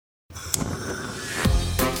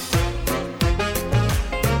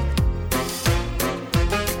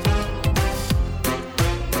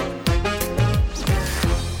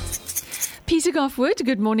Peter Goffwood,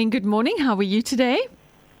 good morning, good morning. How are you today?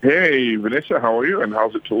 Hey, Vanessa, how are you? And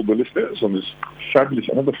how's it to all the listeners on this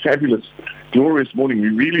another fabulous, glorious morning?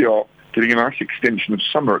 We really are getting a nice extension of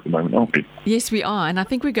summer at the moment, aren't we? Yes, we are. And I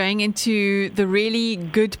think we're going into the really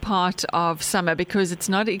good part of summer because it's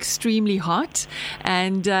not extremely hot.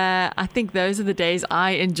 And I think those are the days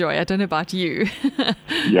I enjoy. I don't know about you.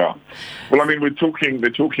 Yeah. Well, I mean, they're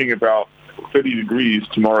talking about 30 degrees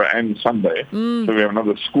tomorrow and Sunday. So we have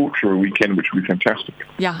another scorcher weekend, which will be fantastic.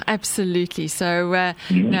 Yeah, absolutely. So,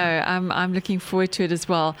 I'm looking forward to it as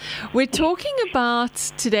well. We're talking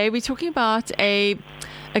about a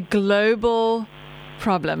global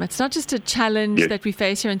problem. It's not just a challenge that we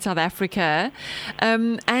face here in South Africa.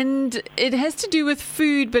 And it has to do with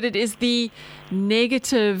food, but it is the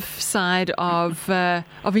negative side of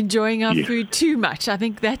enjoying our food too much. I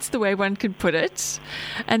think that's the way one could put it.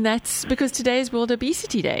 And that's because today is World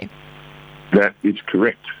Obesity Day. That is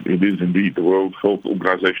correct. It is indeed. The World Health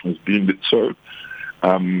Organization has deemed it so.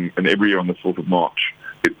 And every year on the 4th of March,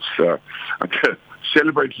 it's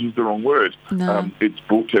celebrated is the wrong word. No. It's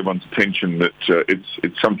brought to everyone's attention that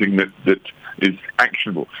it's something that is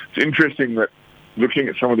actionable. It's interesting that looking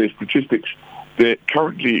at some of their statistics, there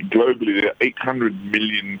currently globally there are 800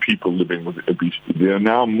 million people living with obesity. There are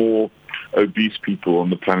now more obese people on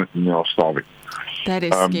the planet than there are starving. That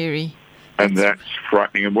is scary. And that's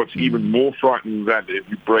frightening. And what's even more frightening than that, if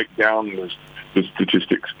you break down the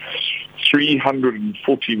statistics,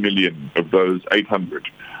 340 million of those 800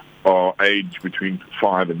 are aged between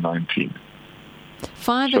 5 and 19.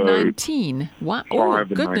 5 and 19? Wow. Oh,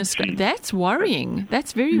 goodness. 19. That's worrying.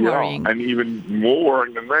 That's very worrying. And even more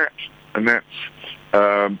worrying than that. And that's,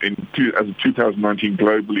 as of 2019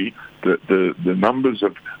 globally, the numbers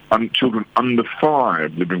of children under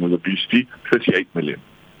 5 living with obesity, 38 million.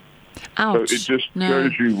 Ouch. So it just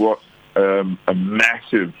shows you what a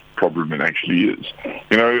massive problem it actually is.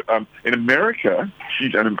 You know, in America,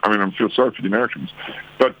 I feel sorry for the Americans,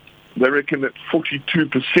 but they reckon that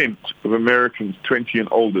 42% of Americans 20 and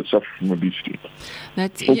older suffer from obesity.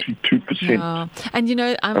 That's 42%. Yeah. And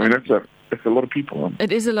that's a lot of people.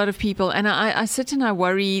 It is a lot of people. And I sit and I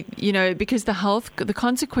worry, because the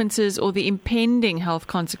consequences or the impending health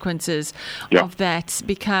consequences of that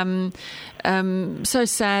become so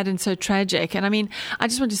sad and so tragic. And I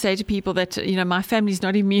just want to say to people that, my family's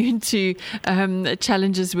not immune to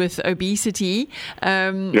challenges with obesity.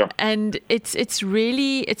 And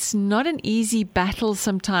it's not an easy battle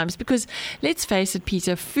sometimes because, let's face it,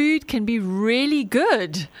 Peter, food can be really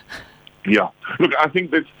good. Yeah. Look, I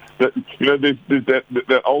think there's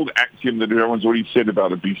that old axiom that everyone's already said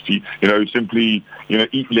about obesity, simply,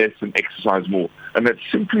 eat less and exercise more. And that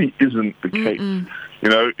simply isn't the case.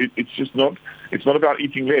 It's just not, it's not about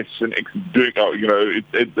eating less and doing,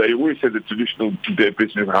 they always say the traditional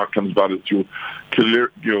definition of how it comes about is your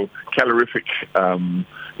calorific,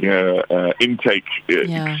 intake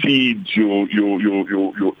exceeds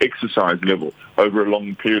your exercise level over a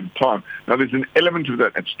long period of time. Now, there's an element of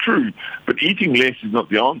that that's true, but eating less is not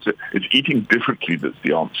the answer. It's eating differently that's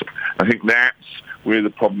the answer. I think that's where the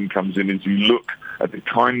problem comes in, is you look at the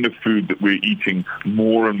kind of food that we're eating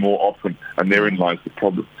more and more often, and therein lies the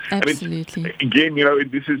problem. Absolutely. And again,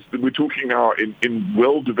 we're talking now in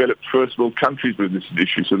well-developed first world countries where this is an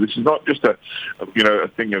issue. So this is not just a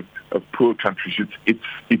thing of poor countries.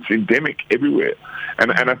 It's endemic everywhere.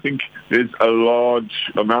 And I think there's a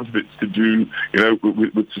large amount of it to do,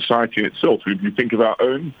 with society in itself. If you think of our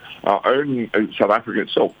own South Africa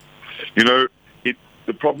itself,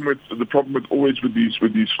 the problem with these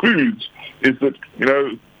foods is that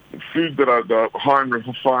foods that are high in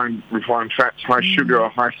refined fats, high sugar,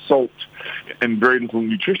 high salt, and very little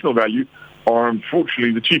nutritional value are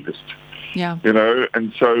unfortunately the cheapest. Yeah.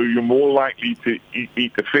 And so you're more likely to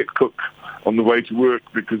eat a fit cook on the way to work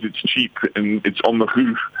because it's cheap and it's on the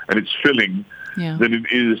hoof and it's filling. Than it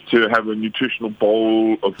is to have a nutritional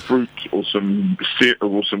bowl of fruit or some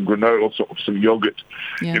granola or some yogurt.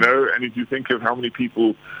 And if you think of how many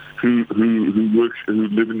people who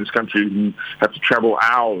live in this country who have to travel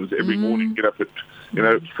hours every morning, get up at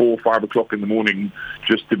 4 or 5 o'clock in the morning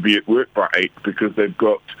just to be at work by 8 because they've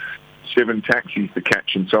got 7 taxis to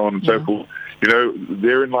catch and so on and so forth.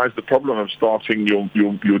 Therein lies the problem of starting your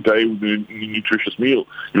day with a nutritious meal.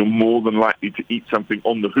 You're more than likely to eat something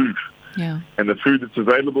on the hoof. Yeah. And the food that's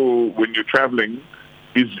available when you're traveling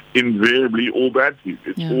is invariably all bad food.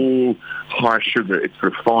 It's all high sugar. It's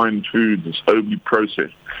refined food. It's overly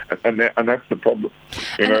processed. And that's the problem.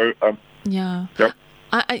 And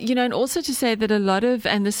also to say that a lot of,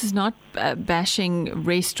 and this is not bashing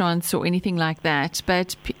restaurants or anything like that,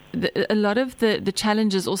 but a lot of the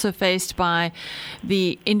challenges also faced by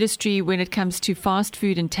the industry when it comes to fast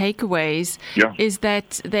food and takeaways is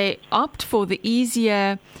that they opt for the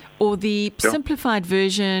easier or the simplified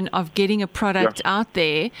version of getting a product out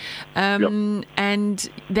there. And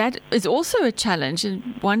that is also a challenge.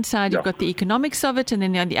 On one side, you've got the economics of it, and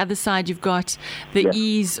then on the other side, you've got the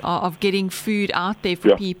ease of getting food out there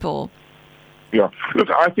for people. Yeah, look,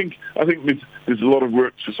 I think there's a lot of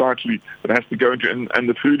work societally that has to go into, and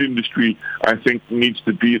the food industry, I think, needs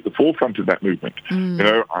to be at the forefront of that movement. You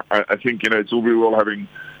know, I think, you know, it's all very well having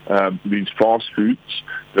these fast foods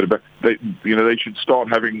they should start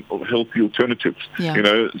having healthy alternatives. You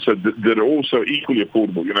know, so that are also equally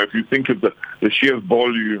affordable. You know, if you think of the sheer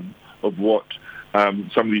volume of what some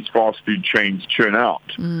of these fast food chains churn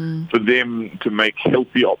out, for them to make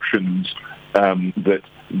healthy options that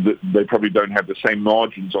they probably don't have the same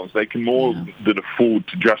margins on. So they can more than afford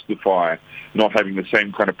to justify not having the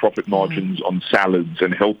same kind of profit margins on salads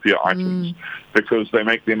and healthier items because they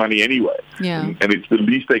make their money anyway. And it's the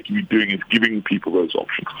least they can be doing is giving people those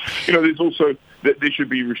options. You know, there's also there should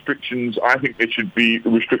be restrictions. I think there should be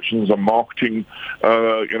restrictions on marketing,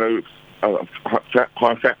 high-fat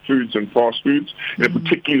foods and fast foods,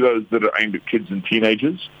 particularly those that are aimed at kids and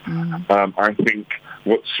teenagers. I think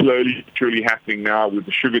what's slowly, truly happening now with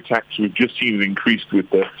the sugar tax, we've just seen it increased with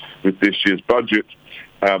this year's budget.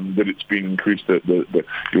 That it's been increased.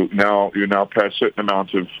 You now pay a certain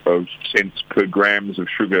amount of cents per grams of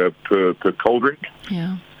sugar per cold drink.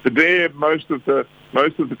 But most of the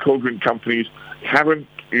cold drink companies haven't.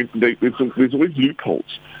 There's always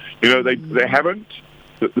loopholes. You know, they haven't.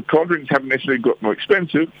 The cold drinks haven't necessarily got more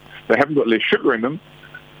expensive. They haven't got less sugar in them.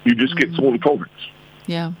 You just get smaller cold drinks.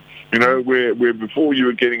 You know, where before you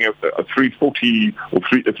were getting a 340 or a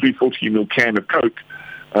 340 ml can of Coke,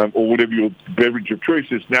 or whatever your beverage of choice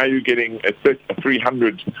is, now you're getting a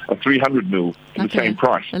 300 ml for the same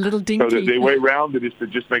price. A little dinky. So their way around it is to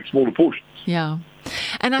just make smaller portions.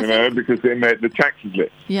 And I think, because then the tax is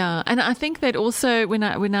less. And I think that also when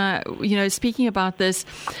I speaking about this,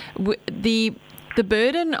 the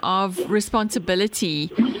burden of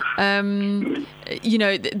responsibility, there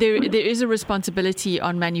is a responsibility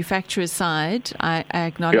on manufacturer's side. I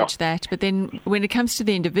acknowledge that. But then when it comes to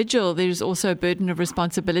the individual, there's also a burden of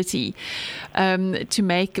responsibility to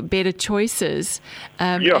make better choices.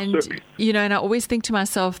 And I always think to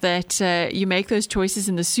myself that you make those choices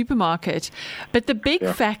in the supermarket. But the big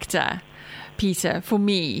factor, Peter, for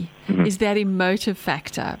me, is that emotive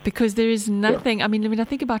factor, because there is nothing, I mean, when I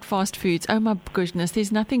think about fast foods, oh my goodness,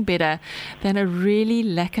 there's nothing better than a really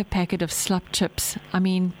lekker packet of slop chips. I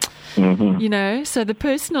mean, you know, so the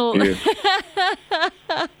personal,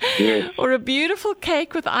 or a beautiful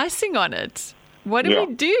cake with icing on it. What do we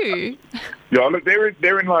do? Look,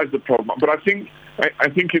 therein lies the problem. But I think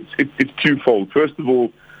it's twofold. First of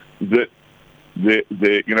all, that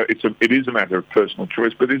it is a matter of personal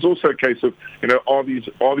choice, but it's also a case of, are these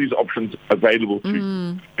options available to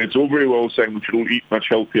you? It's all very well saying we should all eat much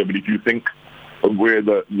healthier, but if you think of where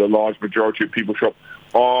the large majority of people shop,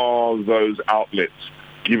 are those outlets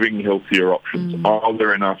giving healthier options? Are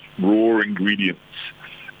there enough raw ingredients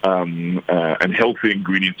and healthy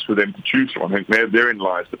ingredients for them to choose from? I think therein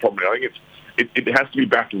lies the problem. I think it has to be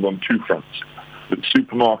battled on two fronts. That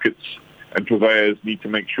supermarkets and purveyors need to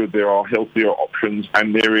make sure there are healthier options,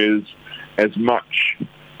 and there is as much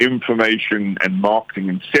information and marketing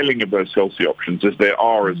and selling of those healthy options as there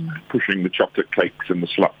are as pushing the chocolate cakes and the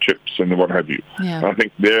slop chips and the what have you. And I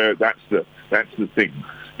think that's the thing,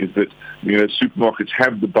 is that supermarkets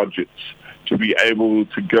have the budgets to be able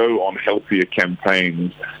to go on healthier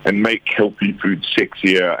campaigns and make healthy food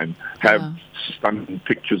sexier and have stunning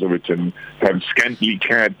pictures of it and have scantily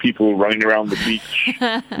clad people running around the beach,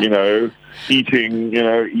 eating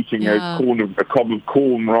a cob of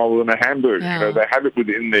corn rather than a hamburger. They have it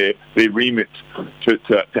within their remit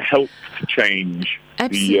to help to change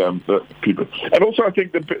the people. And also, I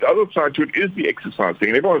think the other side to it is the exercise thing.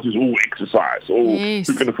 And everyone says, exercise, who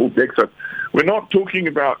can afford to exercise? We're not talking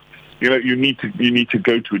about you need to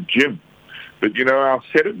go to a gym, but our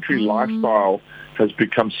sedentary lifestyle has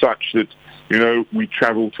become such that we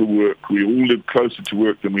travel to work. We all live closer to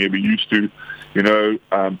work than we ever used to.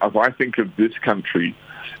 If I think of this country,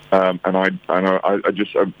 and I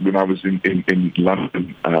just when I was in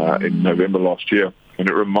London in November last year, and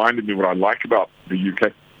it reminded me what I like about the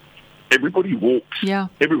UK. Everybody walks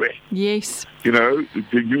everywhere. Yes.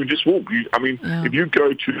 You just walk. If you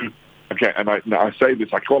go to and I say this,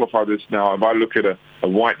 I qualify this now. If I look at a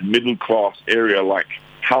white middle-class area like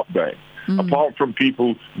Hout Bay, Apart from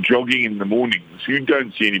people jogging in the mornings, you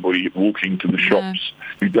don't see anybody walking to the shops.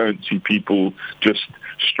 You don't see people just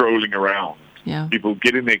strolling around. Yeah. People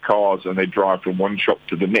get in their cars and they drive from one shop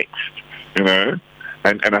to the next, you know.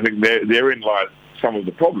 And I think therein lies some of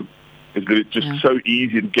the problem, is that it's just so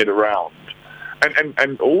easy to get around.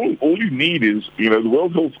 And all you need is, you know, the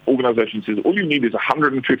World Health Organization says all you need is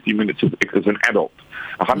 150 minutes as an adult,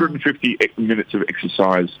 150 minutes of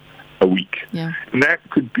exercise a week. Yeah. And that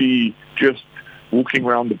could be just walking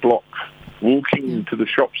around the block, walking to the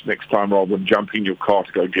shops next time rather than jumping in your car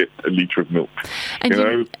to go get a litre of milk. And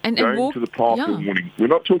going to the park in the morning. We're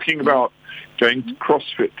not talking about going to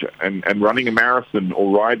CrossFit and running a marathon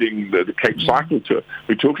or riding the Cape Cycle Tour.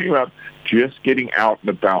 We're talking about just getting out and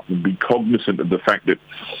about and be cognizant of the fact that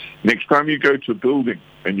next time you go to a building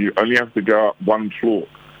and you only have to go up one floor,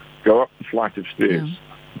 go up the flight of stairs. Yeah.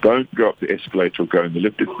 Don't go up the escalator or go in the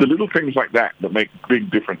lift. It's the little things like that make big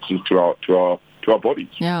differences to our bodies.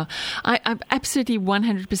 Yeah, I'm absolutely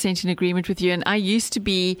 100% in agreement with you. And I used to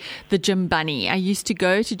be the gym bunny. I used to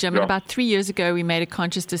go to gym. And about 3 years ago, we made a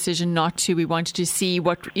conscious decision not to. We wanted to see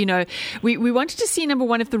what, you know, we wanted to see, number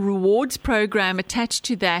one, if the rewards program attached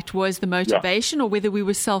to that was the motivation or whether we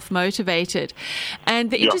were self-motivated. And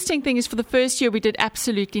the interesting thing is, for the first year, we did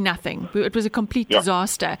absolutely nothing. It was a complete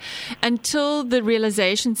disaster until the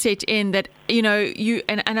realization set in that, you know,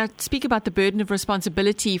 and I speak about the burden of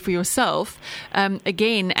responsibility for yourself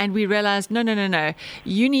again, and we realized, no,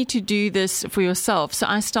 you need to do this for yourself. So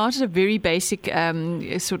I started a very basic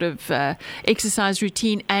exercise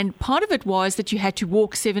routine, and part of it was that you had to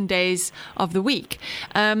walk 7 days of the week.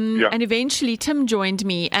 And eventually Tim joined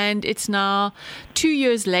me, and it's now 2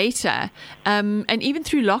 years later, and even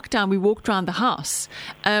through lockdown, we walked around the house.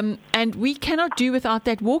 And we cannot do without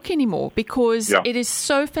that walk anymore, because it is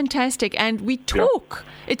so fantastic. And we talk.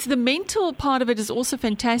 It's the mental part of it is also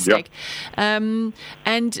fantastic. And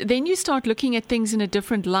then you start looking at things in a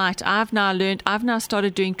different light. I've now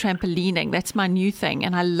started doing trampolining. That's my new thing,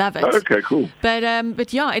 and I love it. Okay, cool.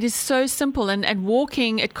 But yeah, it is so simple. And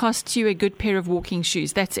walking, it costs you a good pair of walking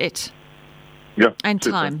shoes. That's it. Yeah. And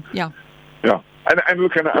time. Yeah. Yeah. And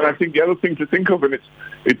look, and I think the other thing to think of, and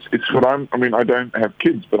it's what I mean, I don't have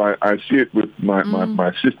kids, but I see it with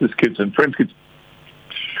my sister's kids and friends' kids.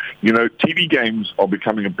 You know, TV games are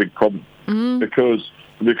becoming a big problem because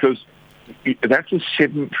that's a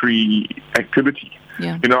sedentary activity.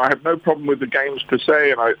 Yeah. You know, I have no problem with the games per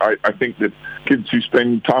se, and I think that kids who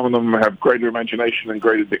spend time on them have greater imagination and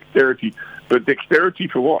greater dexterity. But dexterity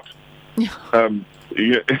for what?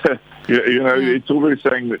 It's always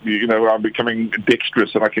saying that, you know, I'm becoming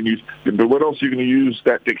dexterous and I can use, but what else are you going to use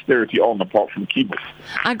that dexterity on apart from keyboard?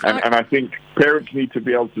 And I think parents need to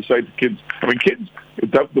be able to say to kids,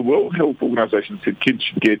 the World Health Organization said kids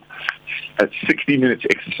should get 60 minutes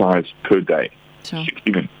exercise per day. Sure.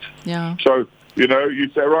 60 minutes. Yeah. So, you know, you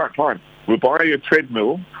say, right, fine, we'll buy you a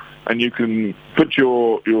treadmill, and you can put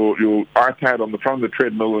your iPad on the front of the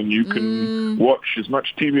treadmill, and you can watch as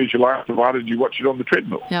much TV as you like, provided you watch it on the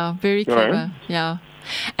treadmill. Yeah, very clever. Yeah.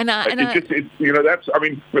 We're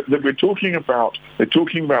talking about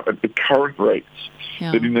at the current rates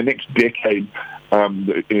that in the next decade,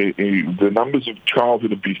 the numbers of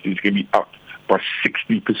childhood obesity is going to be up by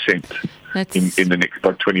 60% in the next,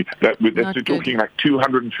 by 20. We're talking like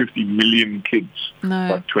 250 million kids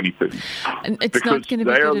by 2030. And it's not going to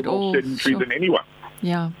be good at all. They are more sedentary than anyone.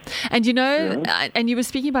 Yeah. And, you know, and you were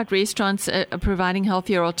speaking about restaurants providing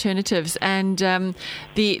healthier alternatives. And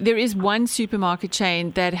there is one supermarket chain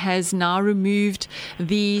that has now removed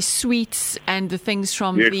the sweets and the things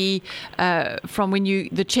from the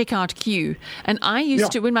checkout queue. And I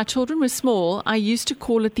used to, when my children were small, I used to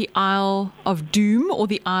call it the aisle of doom or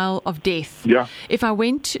the aisle of death. Yeah. If I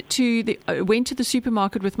went to the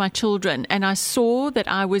supermarket with my children and I saw that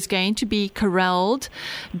I was going to be corralled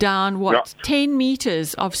down 10 meters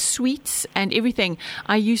of sweets and everything,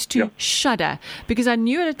 I used to shudder, because I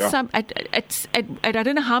knew at I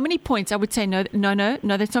don't know how many points I would say, no,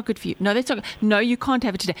 that's not good for you. No, that's not. No, you can't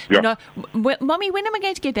have it today. No, Mommy, when am I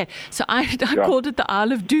going to get that? So I called it the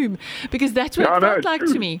Isle of Doom, because that's what it felt like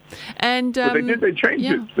to me. And but they changed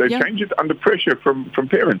it. They changed it under pressure from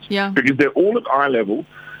parents. Yeah. Because they're all at eye level,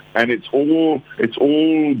 and it's all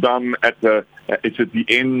done it's at the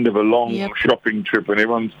end of a long shopping trip, and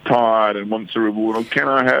everyone's tired and wants a reward. Oh, can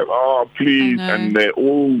I have? Oh, please! And they're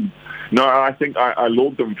all. No, I think I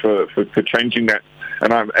laud them for changing that,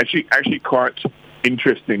 and I'm actually quite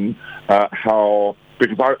interesting how,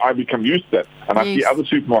 because I become used to that, and I see other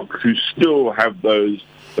supermarkets who still have those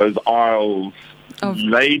aisles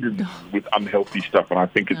laden with unhealthy stuff, and I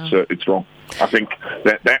think it's wrong. I think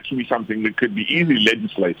that should be something that could be easily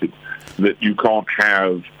legislated, that you can't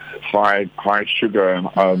have high sugar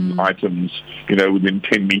items, within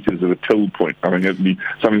 10 meters of a till point. I mean, it'd be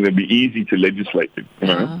something that'd be easy to legislate.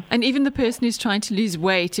 And even the person who's trying to lose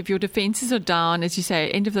weight, if your defenses are down, as you say,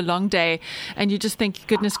 end of the long day, and you just think,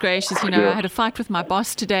 goodness gracious, I had a fight with my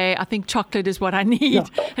boss today. I think chocolate is what I need,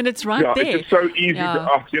 and it's right there. It's just so easy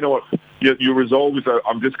to, you know what? Your resolve is,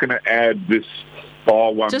 I'm just going to add this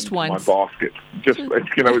bar one to my basket.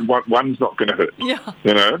 One's not going to hurt.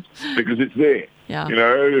 Because it's there.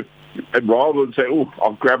 And rather than say,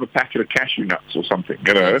 I'll grab a packet of cashew nuts or something,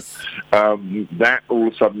 that all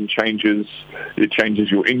of a sudden changes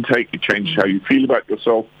your intake, it changes how you feel about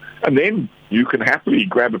yourself, and then you can happily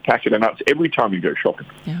grab a packet of nuts every time you go shopping.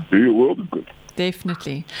 Do your world of good.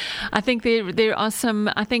 Definitely. I think there are some,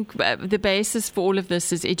 the basis for all of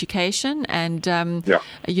this is education and,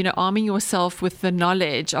 arming yourself with the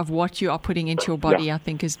knowledge of what you are putting into your body, I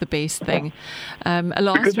think is the best thing. A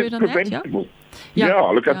last word on that?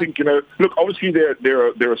 I think, obviously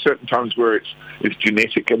there are certain times where it's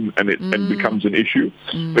genetic and it becomes an issue.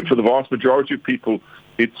 But for the vast majority of people,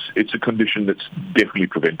 it's a condition that's definitely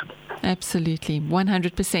preventable. Absolutely,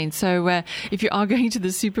 100%. So if you are going to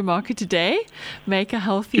the supermarket today, make a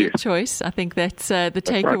healthier choice. I think that's the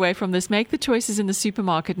takeaway from this. Make the choices in the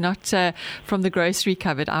supermarket, not from the grocery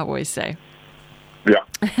cupboard, I always say. Yeah,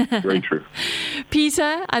 very true.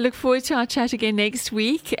 Peter, I look forward to our chat again next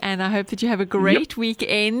week, and I hope that you have a great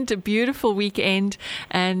weekend, a beautiful weekend,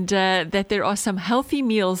 and that there are some healthy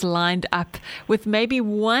meals lined up with maybe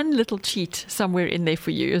one little cheat somewhere in there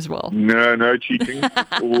for you as well. No cheating.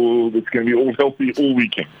 It's going to be all healthy all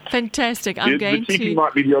weekend. Fantastic. The cheating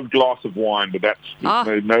might be the odd glass of wine, but that's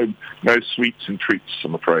no sweets and treats,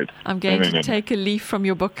 I'm afraid. I'm going to take a leaf from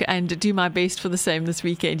your book and do my best for the same this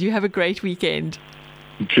weekend. You have a great weekend.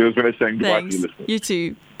 Cheers, Vanessa. Goodbye to you listeners. You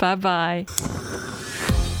too. Bye-bye.